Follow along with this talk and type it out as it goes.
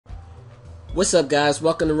What's up, guys?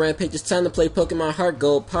 Welcome to Rampage. It's time to play Pokemon Heart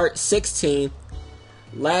Gold Part 16.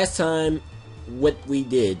 Last time, what we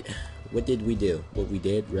did,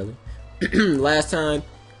 really? Last time,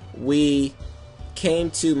 we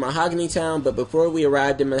came to Mahogany Town, but before we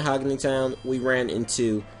arrived in Mahogany Town, we ran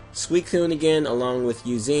into Suicune again, along with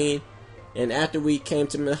Eugene. And after we came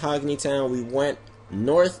to Mahogany Town, we went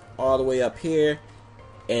north all the way up here.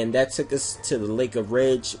 And that took us to the Lake of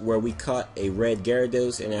Ridge, where we caught a red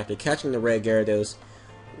Gyarados. And after catching the red Gyarados,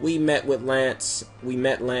 we met Lance,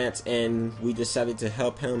 and we decided to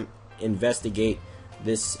help him investigate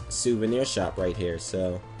this souvenir shop right here.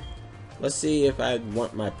 So, let's see if I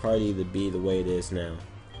want my party to be the way it is now.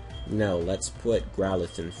 No, let's put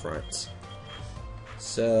Growlithe in front.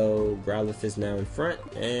 So, Growlithe is now in front,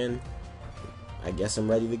 and I guess I'm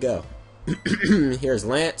ready to go. Here's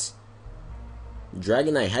Lance.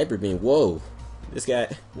 Dragonite Hyper Beam. Whoa. This guy.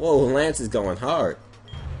 Whoa, Lance is going hard.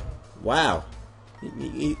 Wow.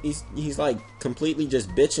 He's like completely just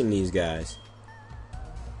bitching these guys.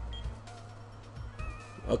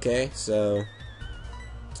 Okay, so.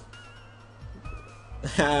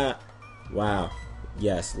 Wow.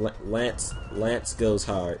 Yes, Lance goes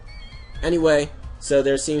hard. Anyway, so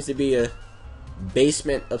there seems to be a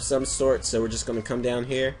basement of some sort, so we're just going to come down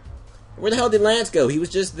here. Where the hell did Lance go? He was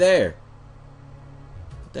just there.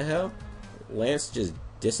 What the hell? Lance just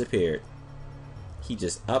disappeared. He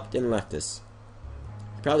just upped and left us.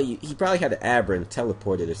 He probably had an Abra and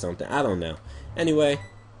teleported or something. I don't know. Anyway,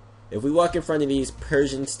 if we walk in front of these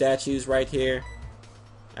Persian statues right here,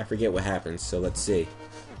 I forget what happens. So let's see.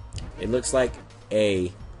 It looks like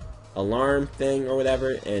a alarm thing or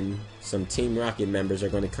whatever, and some Team Rocket members are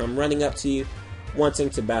going to come running up to you, wanting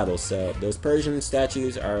to battle. So those Persian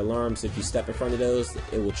statues are alarms. If you step in front of those,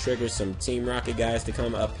 it will trigger some Team Rocket guys to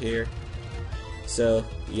come up here. So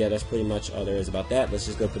yeah, that's pretty much all there is about that. Let's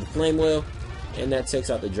just go for the Flame Wheel, and that takes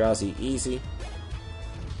out the Drowsy easy,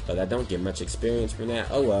 but I don't get much experience from that.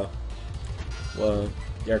 Oh well. Well,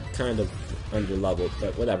 they're kind of under leveled,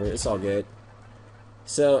 but whatever, it's all good.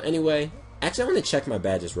 So anyway, actually I want to check my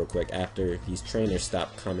badges real quick after these trainers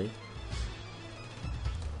stop coming,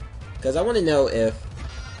 because I want to know if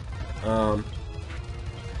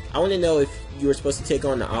you were supposed to take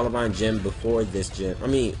on the Olivine Gym before this gym. I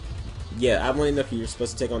want to know if you were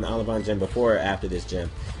supposed to take on the Olivine Gym before or after this gym,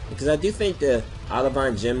 because I do think the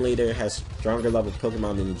Olivine Gym Leader has stronger level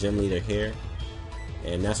Pokemon than the Gym Leader here,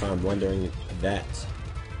 and that's why I'm wondering that.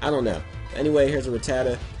 I don't know. Anyway, here's a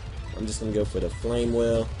Rattata. I'm just gonna go for the Flame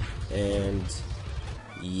Wheel, and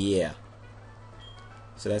yeah.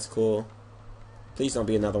 So that's cool. Please don't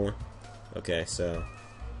be another one. Okay, so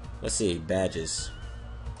let's see, badges.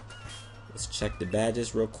 Let's check the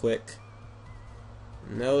badges real quick.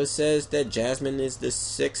 No, it says that Jasmine is the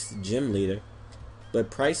 6th gym leader, but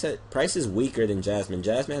Price is weaker than Jasmine.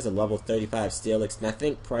 Jasmine has a level 35 Steelix, and I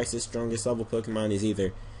think Price's strongest level Pokemon is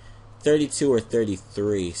either 32 or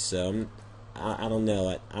 33. So I don't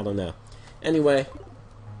know. I don't know. Anyway,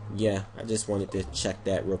 yeah, I just wanted to check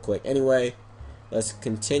that real quick. Anyway, let's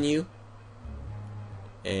continue.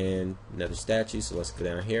 And another statue, so let's go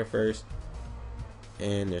down here first.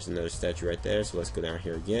 And there's another statue right there, so let's go down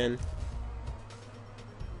here again.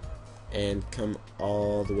 And come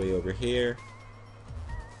all the way over here.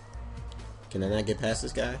 Can I not get past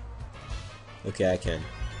this guy? Okay, I can.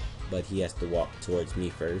 But he has to walk towards me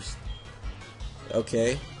first.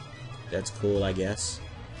 Okay, that's cool, I guess.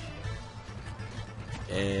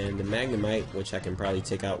 And the Magnemite, which I can probably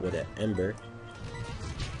take out with an Ember.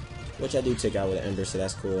 Which I do take out with an Ember, so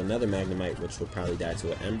that's cool. Another Magnemite, which will probably die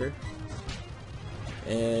to an Ember.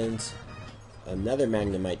 And another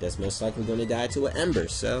Magnemite that's most likely going to die to an Ember.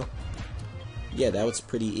 So, yeah, that was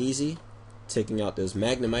pretty easy. Taking out those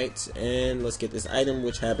Magnemites. And let's get this item,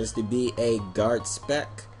 which happens to be a Guard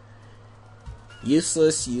Spec.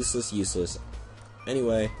 Useless, useless, useless.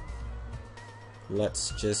 Anyway,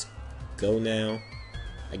 let's just go now.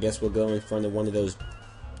 I guess we'll go in front of one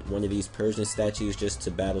of these Persian statues just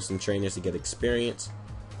to battle some trainers to get experience.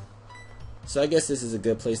 So I guess this is a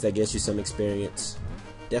good place that gets you some experience.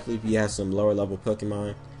 Definitely if you have some lower level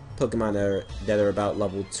Pokemon that are about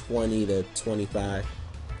level 20 to 25.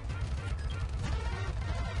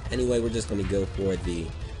 Anyway, we're just going to go for the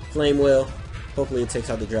Flame Wheel. Hopefully it takes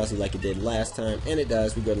out the Drowsy like it did last time, and it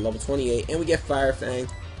does. We go to level 28 and we get Fire Fang.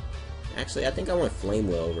 Actually, I think I want Flame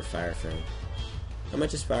Wheel over Fire Fang. How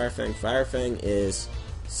much is Fire Fang? Fire Fang is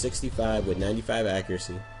 65 with 95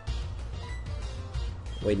 accuracy.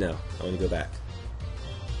 Wait, no. I want to go back.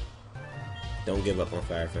 Don't give up on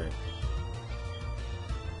Fire Fang.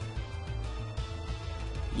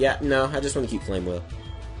 Yeah, no, I just want to keep Flame Wheel.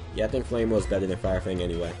 Yeah, I think Flame Wheel is better than Fire Fang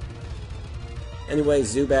anyway. Anyway,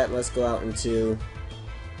 Zubat, let's go out into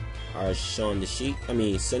our Shaun the Sheep.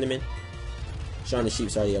 Cinnamon. Shaun the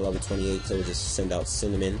Sheep's already at level 28, so we'll just send out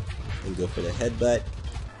Cinnamon and go for the headbutt.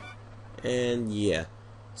 And yeah.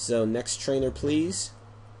 So, next trainer, please.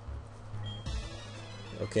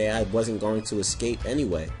 Okay, I wasn't going to escape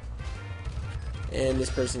anyway. And this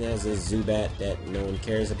person has a Zubat that no one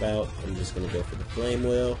cares about. I'm just going to go for the Flame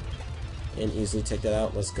Wheel and easily take that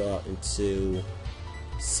out. Let's go out into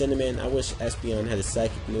Cinnamon. I wish Espeon had a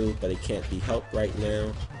Psychic move, but it can't be helped right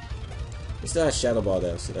now. It still has Shadow Ball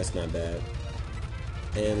though, so that's not bad.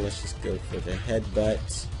 And let's just go for the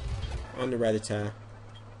Headbutt on the Rattata.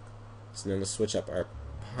 So then let's switch up our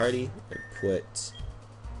party and put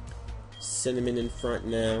Cinnamon in front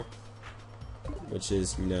now, which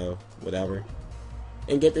is, you know, whatever.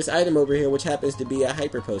 And get this item over here, which happens to be a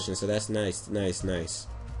Hyper Potion, so that's nice, nice, nice.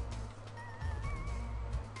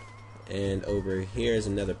 And over here is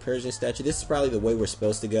another Persian statue. This is probably the way we're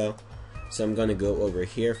supposed to go. So I'm going to go over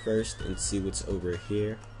here first and see what's over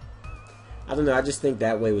here. I don't know, I just think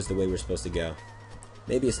that way was the way we're supposed to go.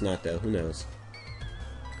 Maybe it's not though, who knows.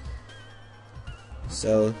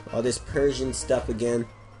 So, all this Persian stuff again.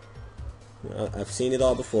 I've seen it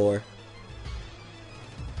all before.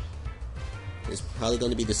 It's probably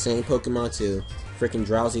going to be the same Pokemon too. Freaking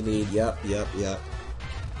Drowsy Lead, yup.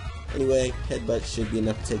 Anyway, Headbutt should be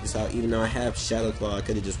enough to take this out, even though I have Shadow Claw. I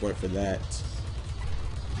could have just went for that.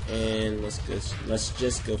 And let's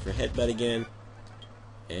just go for Headbutt again.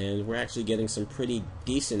 And we're actually getting some pretty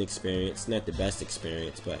decent experience. Not the best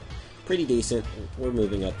experience, but pretty decent. We're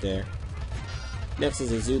moving up there. Next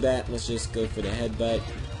is a Zubat. Let's just go for the Headbutt.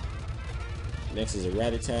 Next is a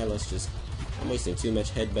Rattata. I'm wasting too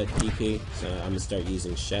much Headbutt DP, so I'm going to start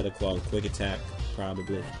using Shadow Claw and Quick Attack,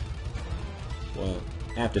 probably. Well,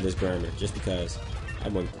 after this Grimer, just because I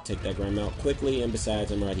want to take that Grimer out quickly, and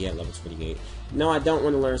besides, I'm already at level 28. No, I don't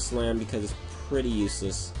want to learn Slam because it's pretty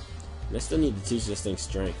useless. And I still need to teach this thing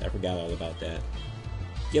Strength. I forgot all about that.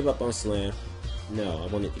 Give up on Slam. No, I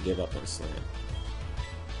wanted to give up on Slam.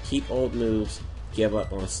 Keep old moves, give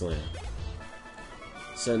up on Slam.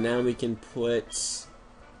 So now we can put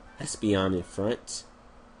Espeon in front.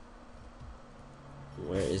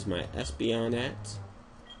 Where is my Espeon at?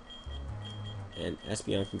 And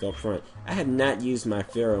Espeon can go up front. I have not used my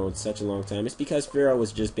Pharaoh in such a long time. It's because Pharaoh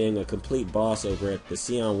was just being a complete boss over at the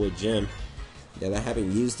Sionwood Gym that I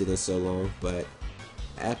haven't used it in so long. But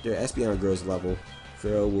after Espeon grows level,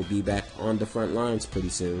 Pharaoh will be back on the front lines pretty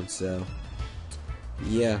soon. So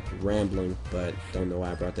yeah, rambling, but don't know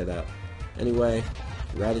why I brought that up. Anyway,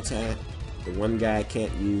 Rattata, the one guy I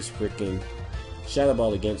can't use freaking Shadow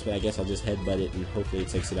Ball against, but I guess I'll just headbutt it and hopefully it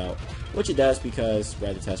takes it out. Which it does because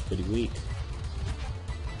Rattata's pretty weak.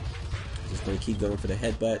 Just gonna keep going for the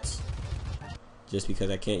headbutts. Just because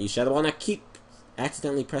I can't use Shadow Ball and I keep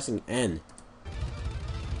accidentally pressing N.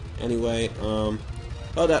 Anyway,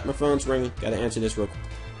 hold up, my phone's ringing. Gotta answer this real quick.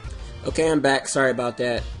 Okay, I'm back. Sorry about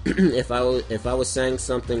that. If I was saying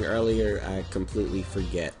something earlier, I completely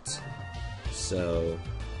forget. So,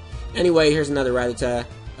 anyway, here's another Rattata.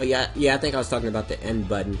 Oh yeah, I think I was talking about the N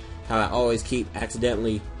button. How I always keep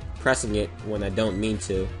accidentally pressing it when I don't mean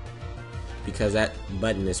to, because that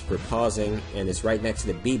button is for pausing, and it's right next to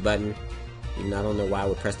the B button. Even I don't know why I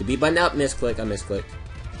would press the B button. Oh, misclick. I misclicked.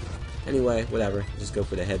 Anyway, whatever. Just go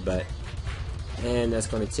for the headbutt. And that's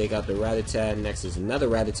going to take out the Rattata. Next is another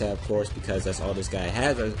Rattata, of course, because that's all this guy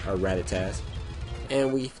has are Rattatas.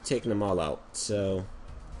 And we've taken them all out. So,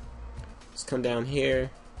 let's come down here.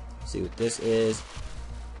 See what this is.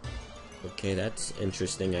 Okay, that's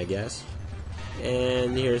interesting, I guess.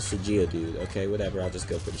 And here's the Geodude. Okay, whatever. I'll just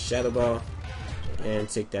go for the Shadow Ball and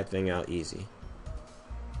take that thing out easy.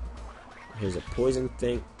 Here's a poison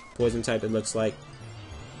type it looks like.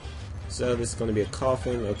 So this is going to be a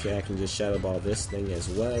Coughing. Okay, I can just Shadow Ball this thing as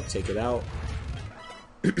well. Take it out.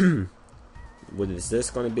 What is this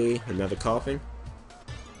going to be? Another Coughing?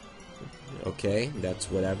 Okay,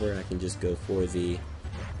 that's whatever. I can just go for the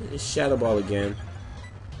Shadow Ball again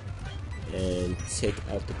and take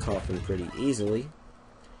out the Coughing pretty easily.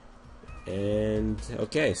 And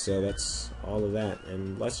okay, so that's all of that.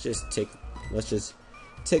 And let's just take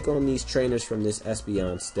on these trainers from this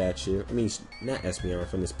Espeon statue. I mean, not Espeon,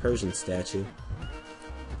 from this Persian statue.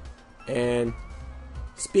 And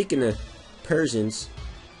speaking of Persians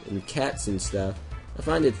and cats and stuff, I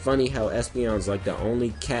find it funny how Espeon's like the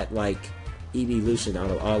only cat-like evolution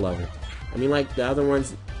out of all of them. I mean, like the other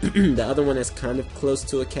ones, the other one that's kind of close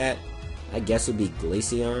to a cat, I guess would be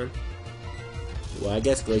Glaceon. Well, I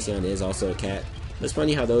guess Glaceon is also a cat. But it's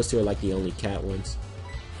funny how those two are like the only cat ones.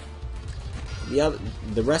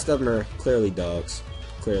 The rest of them are clearly dogs.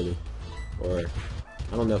 Clearly. or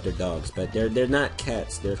I don't know if they're dogs, but they're not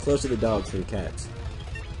cats. They're closer to dogs than cats.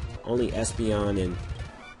 Only Espeon and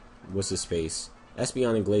what's his face?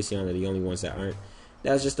 Espeon and Glaceon are the only ones that aren't.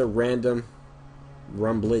 That was just a random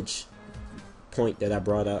rumblage point that I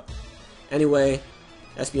brought up. Anyway,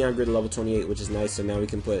 Espeon grew to level 28, which is nice. So now we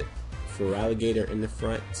can put Feraligatr in the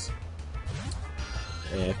front.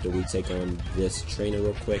 After we take on this trainer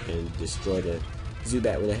real quick and destroy the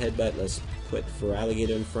Zubat with a headbutt, let's put Feraligatr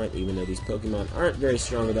in front, even though these Pokemon aren't very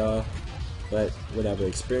strong at all. But whatever,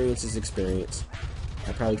 experience is experience.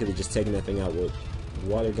 I probably could have just taken that thing out with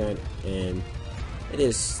Water Gun, and it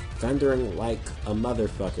is thundering like a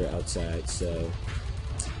motherfucker outside, so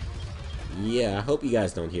yeah, I hope you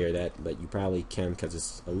guys don't hear that, but you probably can because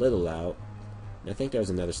it's a little loud. And I think there's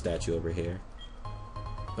another statue over here.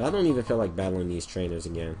 But I don't even feel like battling these trainers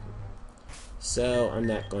again. So I'm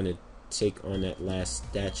not going to take on that last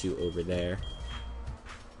statue over there.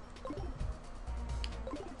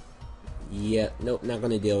 Yeah, nope, not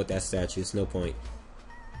going to deal with that statue. It's no point.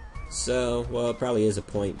 So, well, it probably is a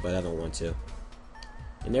point, but I don't want to.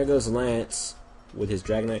 And there goes Lance with his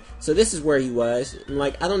Dragonite. So this is where he was. And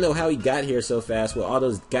like, I don't know how he got here so fast with all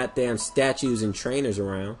those goddamn statues and trainers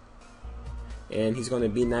around. And he's going to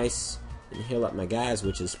be nice and heal up my guys,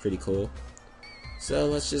 which is pretty cool. So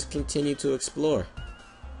let's just continue to explore.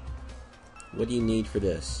 What do you need for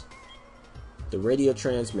this? The radio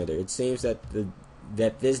transmitter. It seems that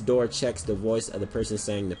this door checks the voice of the person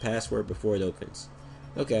saying the password before it opens.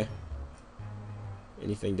 Okay.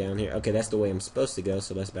 Anything down here? Okay, that's the way I'm supposed to go,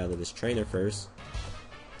 so let's battle this trainer first.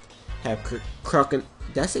 Have Did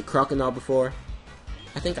I say Croconaw before?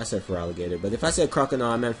 I think I said Feraligatr, but if I said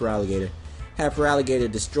Croconaw, I meant Feraligatr. Have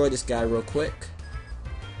Feraligatr destroy this guy real quick.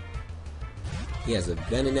 He has a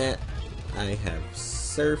Venonat. I have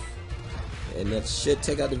Surf. And that should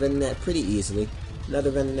take out the Venonat pretty easily.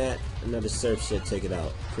 Another Venonat, another Surf should take it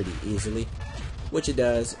out pretty easily. Which it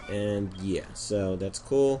does, and yeah, so that's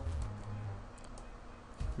cool.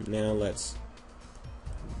 Now let's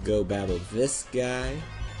go battle this guy.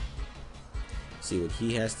 See what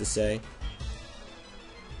he has to say.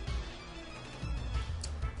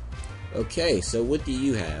 Okay, so what do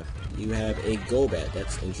you have? You have a Golbat.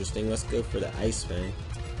 That's interesting. Let's go for the Ice Fang.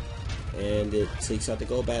 And it takes out the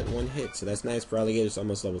Golbat in one hit. So that's nice. Feraligatr's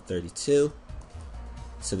almost level 32.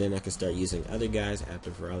 So then I can start using other guys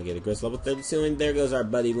after Feraligatr grows level 32. And there goes our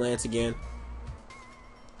buddy Lance again.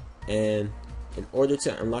 And in order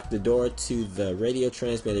to unlock the door to the radio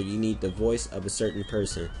transmitter, you need the voice of a certain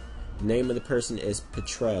person. The name of the person is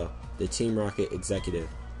Patrell, the Team Rocket executive.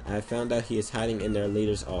 I have found out he is hiding in their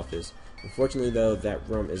leader's office. Unfortunately, though, that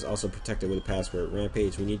room is also protected with a password.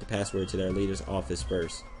 Rampage, we need the password to their leader's office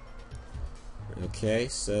first. Okay,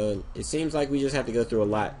 so it seems like we just have to go through a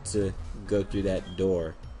lot to go through that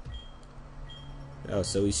door. Oh,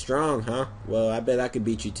 so he's strong, huh? Well, I bet I could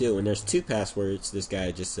beat you too. And there's 2 passwords, this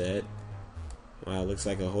guy just said. Wow, looks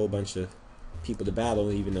like a whole bunch of people to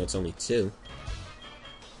battle, even though it's only 2.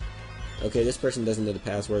 Okay, this person doesn't know the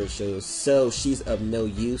password, so she's of no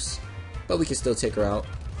use. But we can still take her out.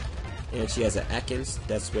 And she has an Ekans,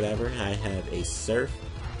 that's whatever. I have a Surf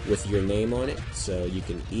with your name on it, so you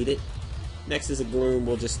can eat it. Next is a Gloom.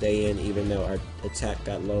 We'll just stay in, even though our attack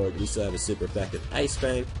got lowered. We still have a super effective Ice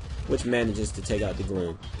Fang, which manages to take out the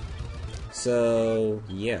Gloom. So,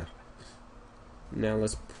 yeah. Now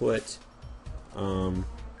let's put Shaun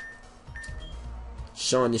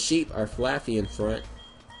the Sheep, our Flaffy, in front.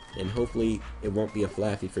 And hopefully it won't be a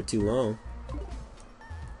Flaffy for too long.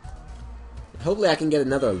 Hopefully I can get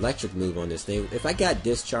another electric move on this thing. If I got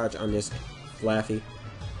Discharge on this Flaffy,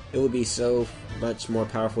 it would be so much more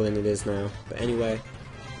powerful than it is now. But anyway,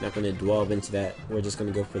 not going to delve into that. We're just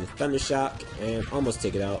going to go for the Thunder Shock and almost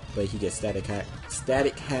take it out. But he gets static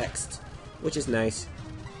hexed, which is nice.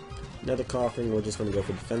 Another Coffin. We're just going to go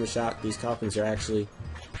for the Thunder Shock. These Coffins are actually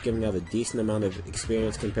giving out a decent amount of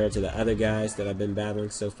experience compared to the other guys that I've been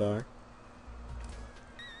battling so far.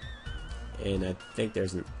 And I think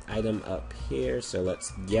there's an item up here, so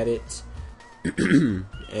let's get it.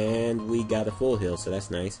 And we got a full heal, so that's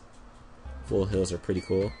nice. Full heals are pretty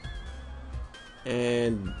cool.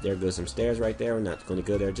 And there goes some stairs right there. We're not going to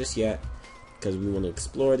go there just yet, because we want to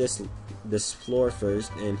explore this floor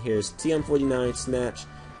first. And here's TM49 Snatch.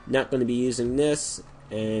 Not going to be using this,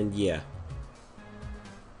 and yeah.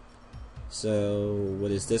 So what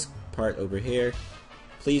is this part over here?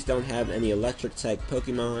 Please don't have any electric type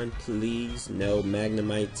Pokemon. Please, no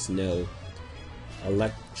Magnemites, no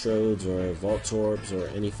Electrodes or Voltorbs or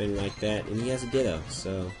anything like that. And he has a Ditto,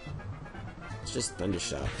 so it's just Thunder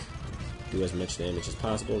Shock. Do as much damage as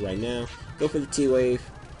possible right now. Go for the T-Wave,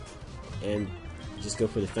 and Just go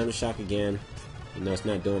for the Thunder Shock again. You know, it's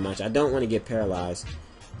not doing much. I don't want to get paralyzed.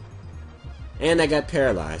 And I got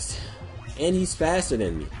paralyzed. And he's faster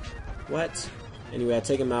than me. What? Anyway, I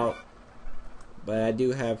take him out. But I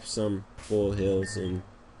do have some full heals and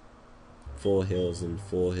full heals and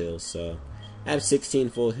full heals. So I have 16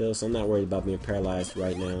 full heals, so I'm not worried about being paralyzed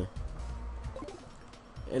right now.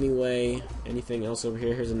 Anyway, anything else over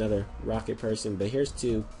here? Here's another rocket person. But here's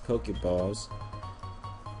 2 Pokeballs.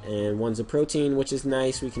 And one's a protein, which is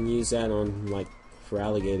nice. We can use that on, like, for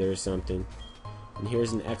alligator or something. And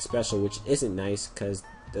here's an X special, which isn't nice because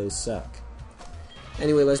those suck.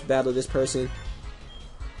 Anyway, let's battle this person.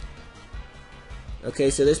 Okay,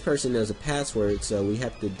 so this person knows a password, so we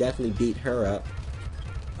have to definitely beat her up.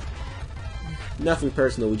 Nothing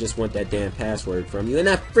personal, we just want that damn password from you. And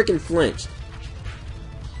I freaking flinched.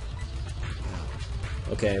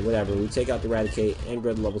 Okay, whatever. We take out the Eradicate and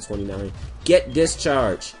go to level 29. Get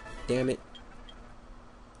discharge! Damn it.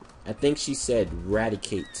 I think she said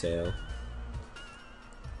Eradicate Tail.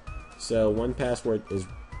 So one password is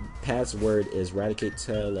Eradicate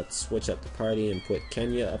Tail. Let's switch up the party and put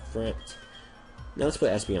Kenya up front. Now let's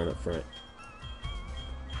put Espeon up front.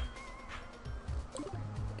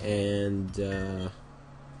 And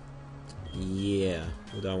yeah,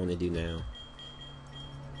 what do I want to do now?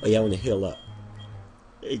 Oh yeah, I want to heal up.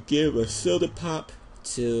 And give a soda pop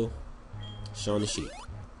to Shaun the Sheep.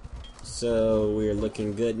 So we're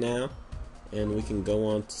looking good now, and we can go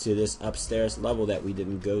on to this upstairs level that we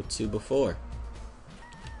didn't go to before.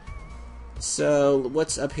 So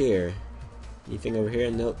what's up here? Anything over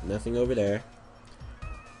here? Nope, nothing over there.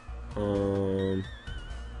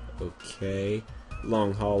 Okay.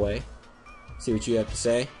 Long hallway. See what you have to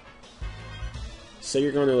say. So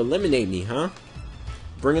you're going to eliminate me, huh?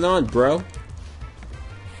 Bring it on, bro.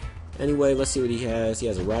 Anyway, let's see what he has. He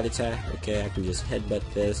has a Rat Attack. Okay, I can just headbutt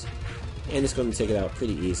this. And it's going to take it out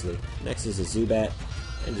pretty easily. Next is a Zubat.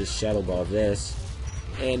 And just Shadow Ball this.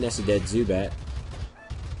 And that's a dead Zubat.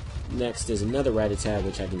 Next is another Rat Attack,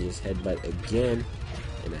 which I can just headbutt again.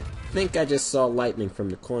 And I think I just saw lightning from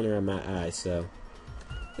the corner of my eye, so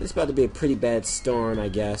it's about to be a pretty bad storm, I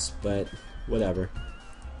guess, but whatever.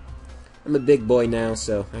 I'm a big boy now,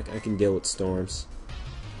 so I can deal with storms.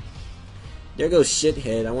 There goes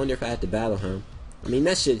Shithead. I wonder if I have to battle him. I mean,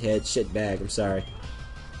 not Shithead, Shitbag, I'm sorry.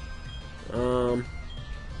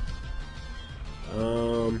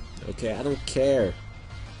 Okay, I don't care.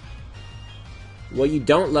 Well, you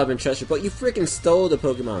don't love and trust your Pokemon. You freaking stole the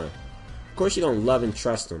Pokemon. Of course you don't love and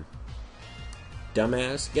trust them.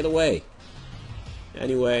 Dumbass, get away.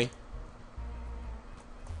 Anyway,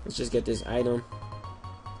 let's just get this item.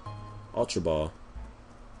 Ultra Ball.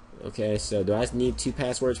 Okay, so do I need 2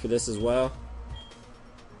 passwords for this as well?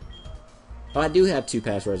 Oh, I do have 2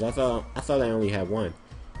 passwords. I thought I only had 1.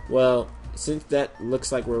 Well, since that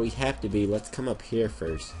looks like where we have to be, let's come up here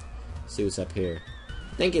first. See what's up here.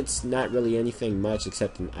 I think it's not really anything much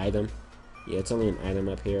except an item. Yeah, it's only an item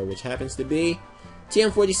up here, which happens to be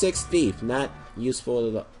TM46 Thief. Not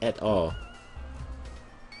useful at all.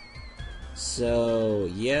 So,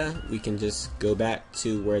 yeah, we can just go back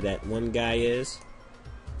to where that one guy is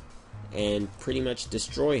and pretty much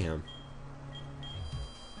destroy him.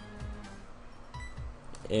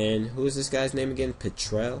 And who is this guy's name again?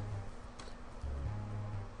 Petrel?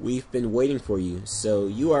 We've been waiting for you. So,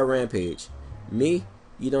 you are Rampage. Me?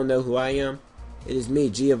 You don't know who I am? It is me,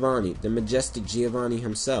 Giovanni, the majestic Giovanni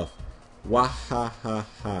himself. Wahahaha.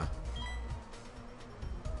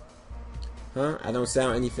 Huh? I don't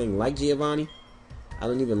sound anything like Giovanni? I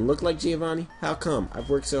don't even look like Giovanni? How come? I've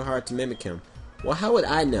worked so hard to mimic him. Well, how would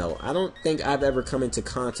I know? I don't think I've ever come into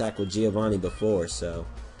contact with Giovanni before, so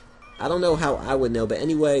I don't know how I would know. But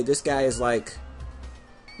anyway, this guy is like,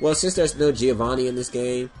 well, since there's no Giovanni in this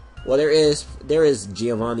game, well, there is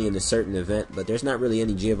Giovanni in a certain event, but there's not really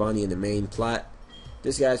any Giovanni in the main plot.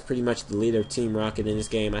 This guy's pretty much the leader of Team Rocket in this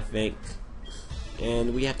game, I think.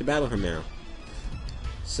 And we have to battle him now.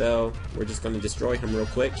 So, we're just going to destroy him real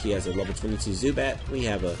quick. He has a level 22 Zubat. We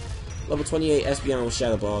have a level 28 Espeon with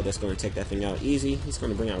Shadow Ball. That's going to take that thing out easy. He's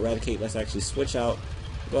going to bring out Eradicate. Let's actually switch out.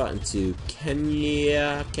 Go out into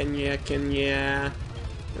Kenya.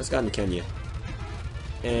 Let's go into Kenya.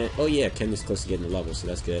 And, oh yeah, Kenya's close to getting the level, so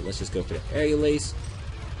that's good. Let's just go for the Aerial Ace.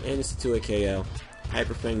 And it's a 2-hit KO.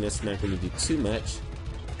 Hyper Fang, that's not going to do too much.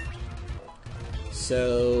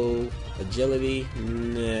 So, Agility,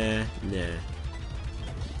 nah.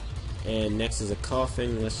 And next is a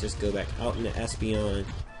Coughing. Let's just go back out into Espeon.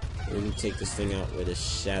 And we take this thing out with a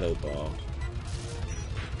Shadow Ball.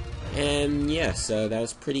 And yeah, so that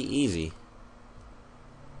was pretty easy.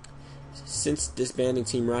 Since disbanding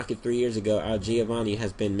Team Rocket 3 years ago, our Giovanni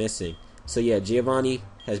has been missing. So yeah, Giovanni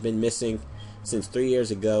has been missing since 3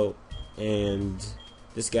 years ago, and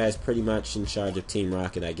this guy's pretty much in charge of Team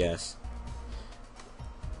Rocket, I guess.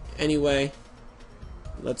 Anyway,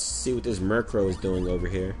 let's see what this Murkrow is doing over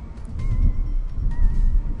here.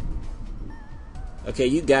 Okay,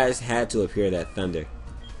 you guys had to have heard that thunder.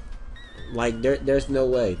 Like, there's no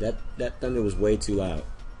way. That thunder was way too loud.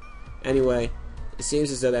 Anyway, it seems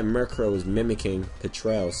as though that Murkrow is mimicking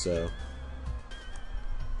Petrel, so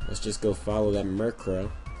let's just go follow that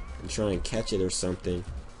Murkrow and try and catch it or something.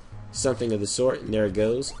 Something of the sort, and there it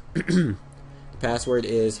goes. The password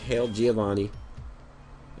is Hail Giovanni.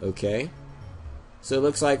 Okay. So it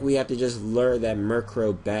looks like we have to just lure that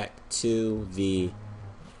Murkrow back to the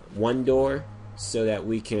one door so that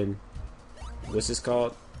we can, what's this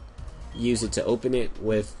called? Use it to open it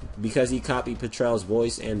with, because he copied Petrel's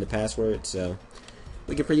voice and the password, so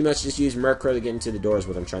we can pretty much just use Murkrow to get into the door is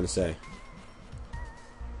what I'm trying to say.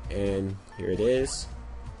 And here it is.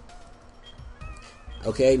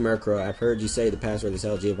 Okay, Murkrow, I've heard you say the password is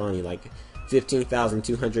Hail Giovanni like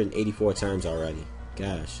 15,284 times already.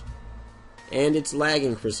 Gosh. And it's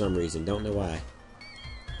lagging for some reason. Don't know why.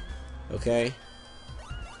 Okay.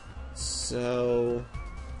 So,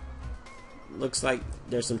 looks like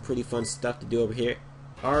there's some pretty fun stuff to do over here.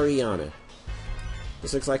 Ariana.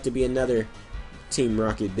 This looks like to be another Team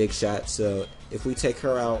Rocket big shot, so if we take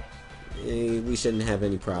her out, we shouldn't have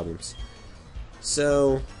any problems.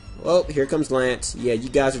 So, oh, here comes Lance. Yeah, you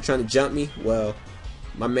guys are trying to jump me. Well,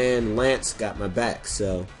 my man Lance got my back,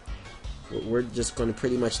 so we're just going to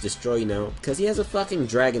pretty much destroy you now, because he has a fucking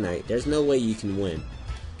Dragonite. There's no way you can win.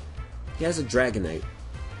 He has a Dragonite.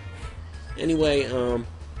 Anyway,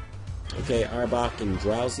 okay, Arbok and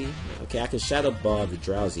Drowsy. Okay, I can Shadow Ball the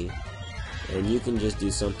Drowsy, and you can just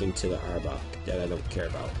do something to the Arbok that I don't care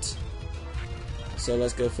about. So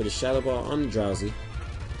let's go for the Shadow Ball on the Drowsy,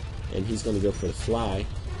 and he's going to go for the Fly.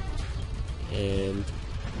 And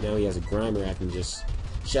now he has a Grimer. I can just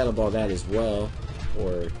Shadow Ball that as well,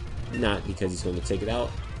 or not, because he's going to take it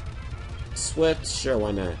out. Swift, sure,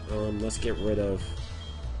 why not? Let's get rid of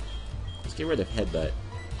Headbutt.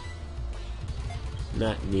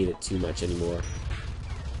 Not need it too much anymore.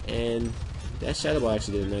 And that Shadow Ball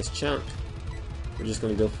actually did a nice chunk. We're just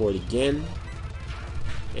going to go for it again.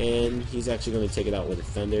 And he's actually going to take it out with a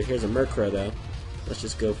Thunder. Here's a Murkrow though. Let's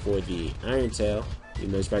just go for the Iron Tail.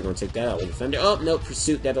 Even though he's probably going to take that out with a Thunder. Oh, no,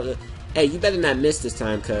 Pursuit. Hey, you better not miss this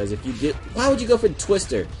time, because if you did... Why would you go for the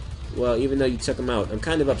Twister? Well, even though you took him out. I'm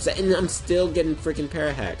kind of upset. And I'm still getting freaking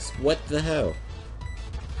Parahacks. What the hell?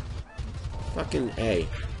 Fucking A.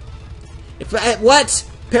 What?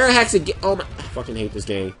 Parahacks again? Oh my... I fucking hate this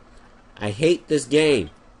game. I hate this game.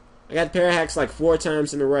 I got Parahacks like 4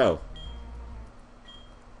 times in a row.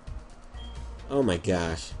 Oh my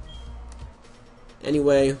gosh.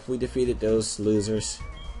 Anyway, we defeated those losers.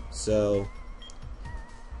 So,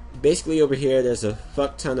 basically over here there's a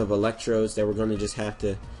fuck ton of electrodes that we're going to just have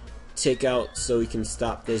to take out so we can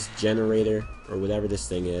stop this generator, or whatever this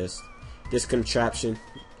thing is. This contraption.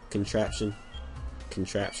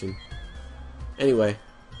 Anyway,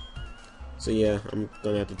 so yeah, I'm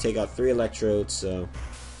gonna have to take out 3 electrodes, so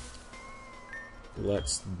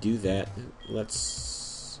let's do that.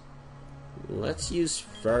 Let's use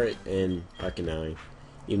Ferret and Arcanine,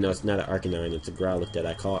 even though it's not an Arcanine, it's a Growlithe that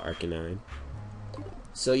I call Arcanine.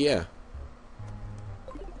 So yeah,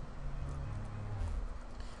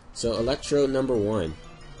 so electrode number 1,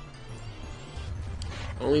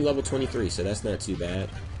 only level 23, so that's not too bad.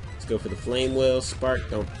 Let's go for the Flame Wheel. Spark,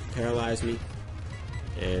 don't paralyze me.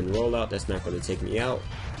 And Roll Out, that's not going to take me out.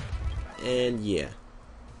 And yeah.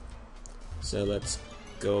 So let's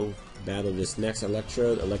go battle this next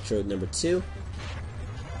electrode, electrode number 2.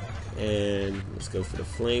 And let's go for the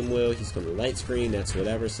Flame Wheel. He's going to Light Screen, that's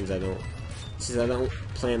whatever, since I don't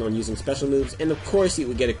plan on using special moves. And of course he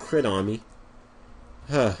would get a crit on me.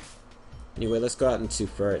 Anyway, let's go out into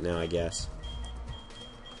Ferret now, I guess.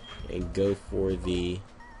 And go for the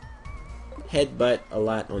Headbutt a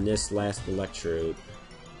lot on this last electrode.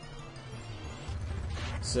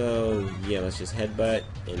 So yeah, let's just Headbutt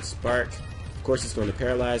and Spark. Of course it's going to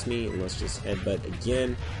paralyze me, and let's just Headbutt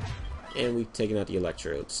again. And we've taken out the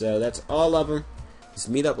electrode. So that's all of them. Let's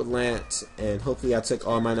meet up with Lance, and hopefully I took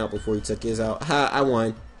all mine out before he took his out. Ha! I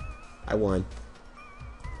won.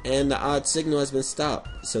 And the odd signal has been stopped,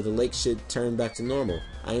 so the lake should turn back to normal.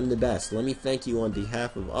 I am the best. Let me thank you on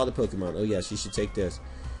behalf of all the Pokemon. Oh yes, you should take this.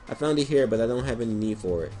 I found it here, but I don't have any need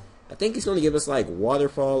for it. I think it's going to give us like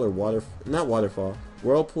Waterfall or not Waterfall,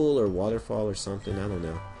 Whirlpool or Waterfall or something. I don't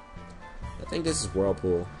know. I think this is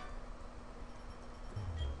Whirlpool.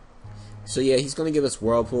 So yeah, he's going to give us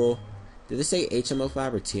Whirlpool. Did it say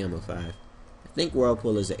HM05 or TM05? I think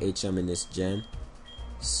Whirlpool is a HM in this gen.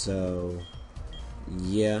 So,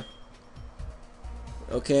 yeah.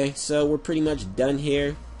 Okay, so we're pretty much done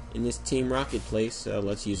here in this Team Rocket place. So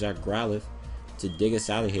let's use our Growlithe to dig us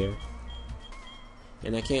out of here.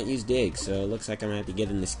 And I can't use dig, so it looks like I'm going to have to get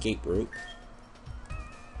an escape route.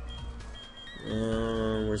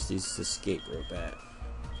 Where's this escape rope at?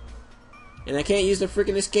 And I can't use the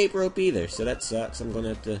freaking escape rope either, so that sucks. I'm going to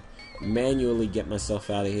have to manually get myself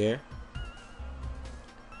out of here.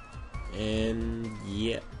 And,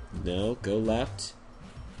 yeah. No, go left.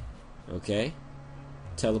 Okay.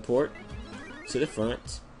 Teleport to the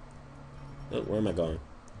front. Oh, where am I going?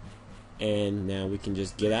 And now we can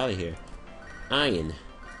just get out of here. Ian,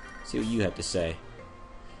 see what you have to say.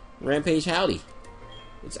 Rampage, howdy.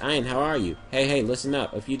 It's Ian, how are you? Hey, listen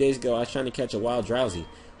up. A few days ago, I was trying to catch a wild Drowsy.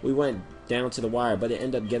 We went down to the wire, but it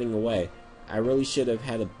ended up getting away. I really should have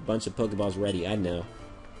had a bunch of Pokeballs ready, I know.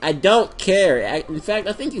 I don't care. In fact,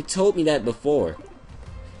 I think you told me that before.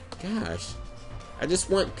 Gosh. I just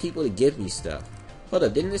want people to give me stuff. Hold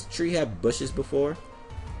up, didn't this tree have bushes before?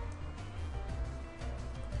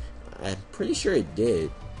 I'm pretty sure it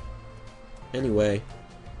did. Anyway.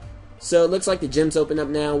 So it looks like the gym's open up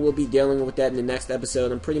now. We'll be dealing with that in the next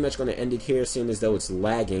episode. I'm pretty much going to end it here, seeing as though it's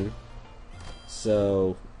lagging.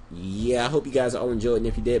 So, yeah, I hope you guys all enjoyed. And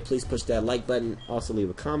if you did, please push that like button. Also leave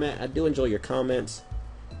a comment. I do enjoy your comments.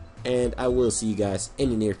 And I will see you guys in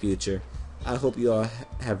the near future. I hope you all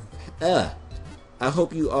have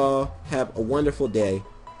a wonderful day.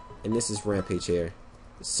 And this is Rampage here,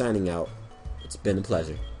 signing out. It's been a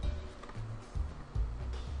pleasure.